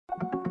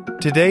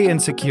Today in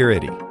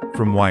Security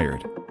from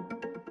Wired.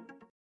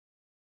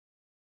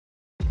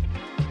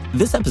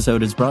 This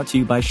episode is brought to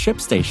you by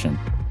ShipStation.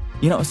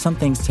 You know, some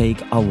things take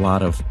a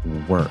lot of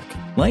work,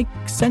 like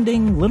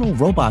sending little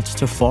robots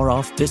to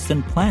far-off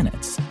distant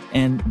planets.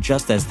 And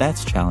just as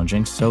that's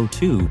challenging, so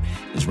too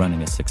is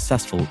running a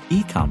successful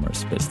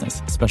e-commerce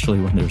business, especially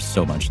when there's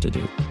so much to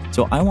do.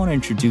 So I want to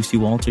introduce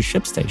you all to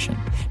ShipStation.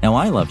 Now,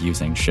 I love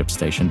using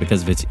ShipStation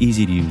because of its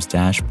easy-to-use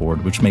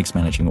dashboard, which makes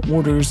managing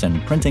orders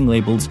and printing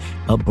labels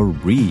a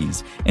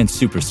breeze and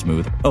super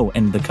smooth. Oh,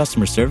 and the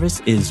customer service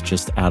is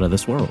just out of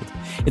this world.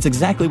 It's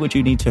exactly what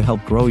you need to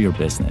help grow your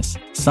business.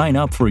 Sign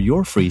up for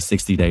your free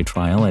 60-day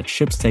trial at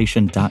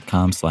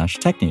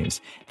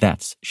shipstation.com/technews.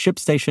 That's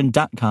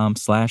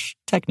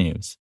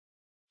shipstation.com/technews.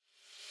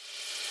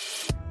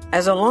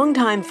 As a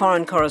longtime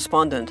foreign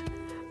correspondent,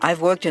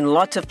 I've worked in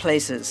lots of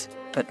places,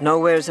 but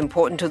nowhere as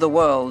important to the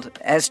world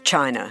as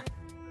China.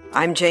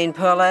 I'm Jane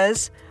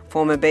Perlez,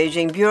 former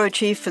Beijing bureau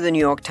chief for the New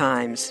York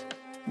Times.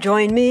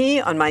 Join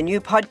me on my new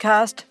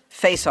podcast,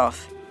 Face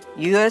Off,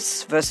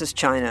 U.S. versus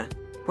China,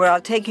 where I'll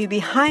take you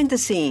behind the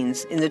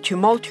scenes in the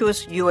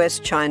tumultuous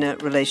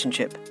U.S.-China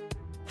relationship.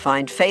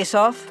 Find Face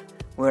Off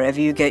wherever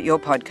you get your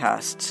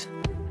podcasts.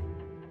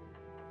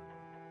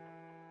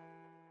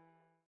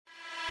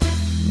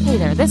 Hey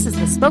there, this is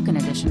the spoken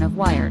edition of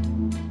Wired.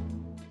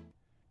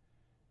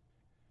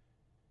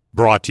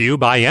 Brought to you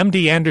by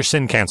MD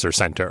Anderson Cancer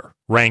Center,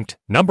 ranked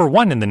number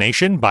 1 in the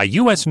nation by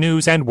U.S.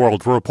 News and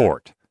World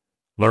Report.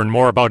 Learn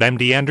more about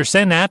MD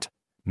Anderson at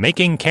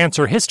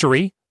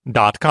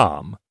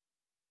makingcancerhistory.com.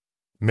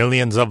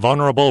 Millions of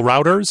vulnerable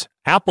routers,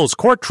 Apple's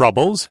court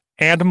troubles,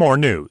 and more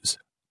news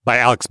by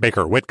Alex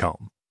Baker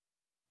Whitcomb.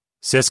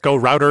 Cisco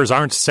routers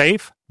aren't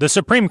safe. The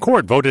Supreme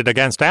Court voted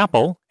against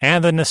Apple,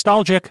 and the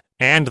nostalgic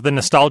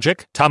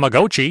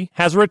Tomagotchi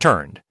has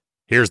returned.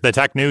 Here's the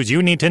tech news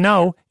you need to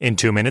know in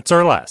 2 minutes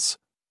or less.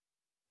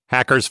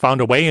 Hackers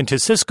found a way into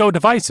Cisco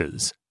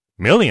devices,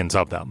 millions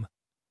of them.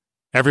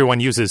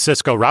 Everyone uses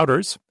Cisco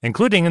routers,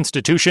 including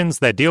institutions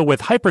that deal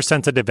with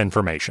hypersensitive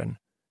information.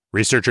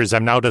 Researchers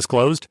have now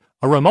disclosed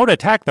a remote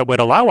attack that would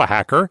allow a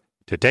hacker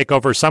to take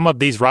over some of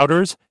these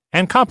routers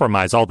and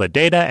compromise all the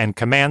data and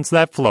commands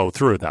that flow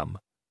through them.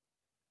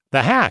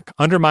 The hack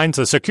undermines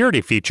a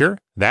security feature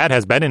that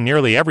has been in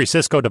nearly every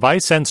Cisco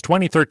device since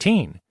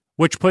 2013,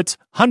 which puts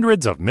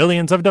hundreds of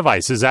millions of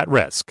devices at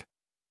risk.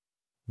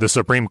 The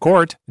Supreme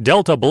Court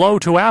dealt a blow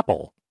to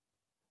Apple.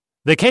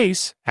 The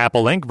case,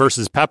 Apple Inc.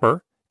 versus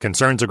Pepper,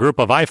 concerns a group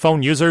of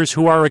iPhone users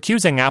who are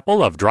accusing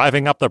Apple of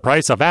driving up the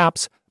price of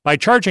apps by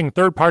charging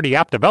third-party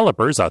app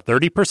developers a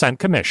 30%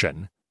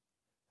 commission.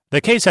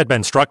 The case had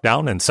been struck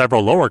down in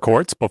several lower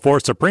courts before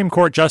Supreme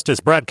Court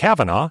Justice Brett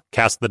Kavanaugh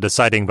cast the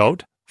deciding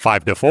vote,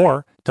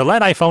 5-4, to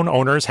let iPhone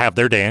owners have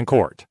their day in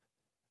court.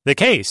 The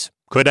case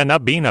could end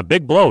up being a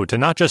big blow to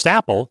not just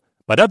Apple,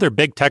 but other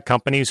big tech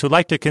companies who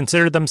like to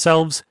consider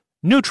themselves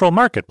neutral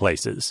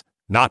marketplaces,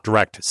 not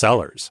direct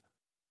sellers.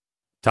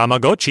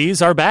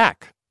 Tamagotchis are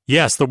back.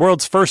 Yes, the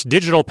world's first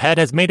digital pet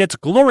has made its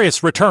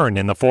glorious return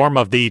in the form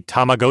of the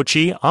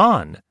Tamagotchi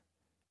On.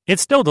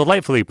 It's still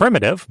delightfully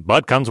primitive,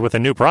 but comes with a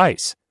new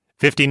price,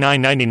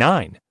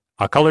 $59.99,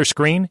 a color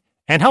screen,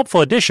 and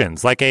helpful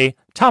additions like a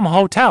Tom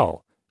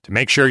Hotel to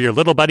make sure your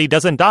little buddy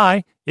doesn't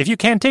die if you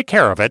can't take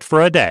care of it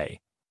for a day.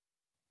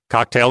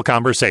 Cocktail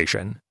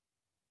conversation.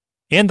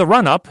 In the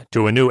run-up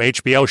to a new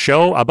HBO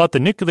show about the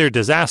nuclear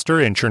disaster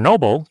in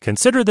Chernobyl,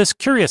 consider this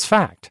curious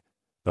fact.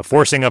 The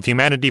forcing of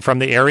humanity from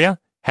the area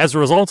has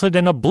resulted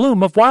in a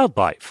bloom of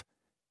wildlife.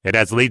 It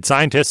has led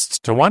scientists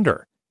to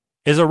wonder,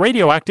 is a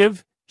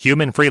radioactive,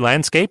 human-free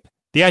landscape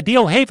the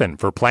ideal haven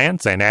for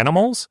plants and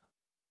animals?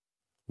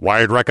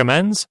 Wired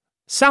recommends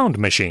sound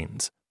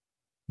machines.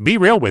 Be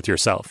real with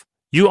yourself.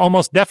 You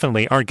almost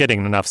definitely aren't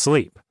getting enough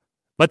sleep.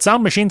 But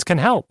sound machines can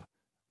help,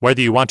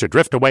 whether you want to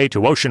drift away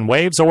to ocean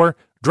waves or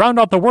drown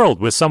out the world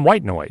with some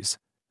white noise.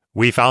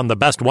 We found the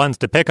best ones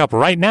to pick up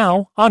right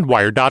now on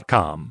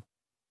Wired.com.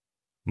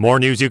 More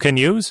news you can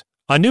use?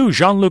 A new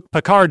Jean-Luc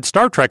Picard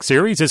Star Trek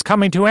series is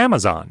coming to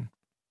Amazon.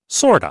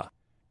 Sorta.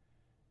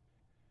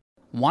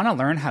 Want to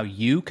learn how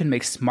you can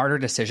make smarter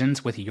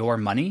decisions with your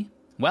money?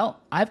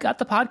 Well, I've got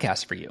the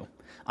podcast for you.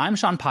 I'm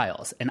Sean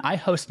Piles, and I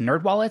host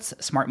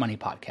NerdWallet's Smart Money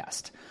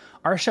Podcast.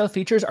 Our show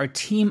features our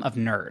team of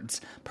nerds,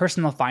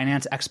 personal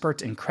finance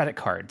experts in credit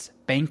cards,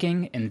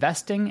 banking,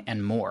 investing,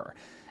 and more.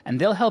 And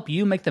they'll help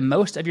you make the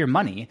most of your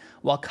money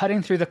while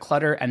cutting through the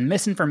clutter and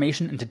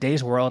misinformation in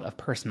today's world of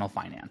personal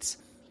finance.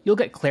 You'll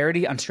get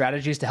clarity on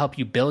strategies to help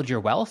you build your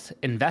wealth,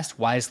 invest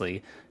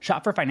wisely,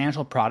 shop for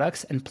financial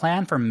products, and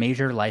plan for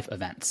major life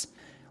events.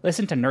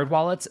 Listen to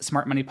NerdWallet's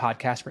Smart Money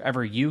Podcast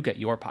wherever you get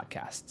your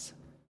podcasts.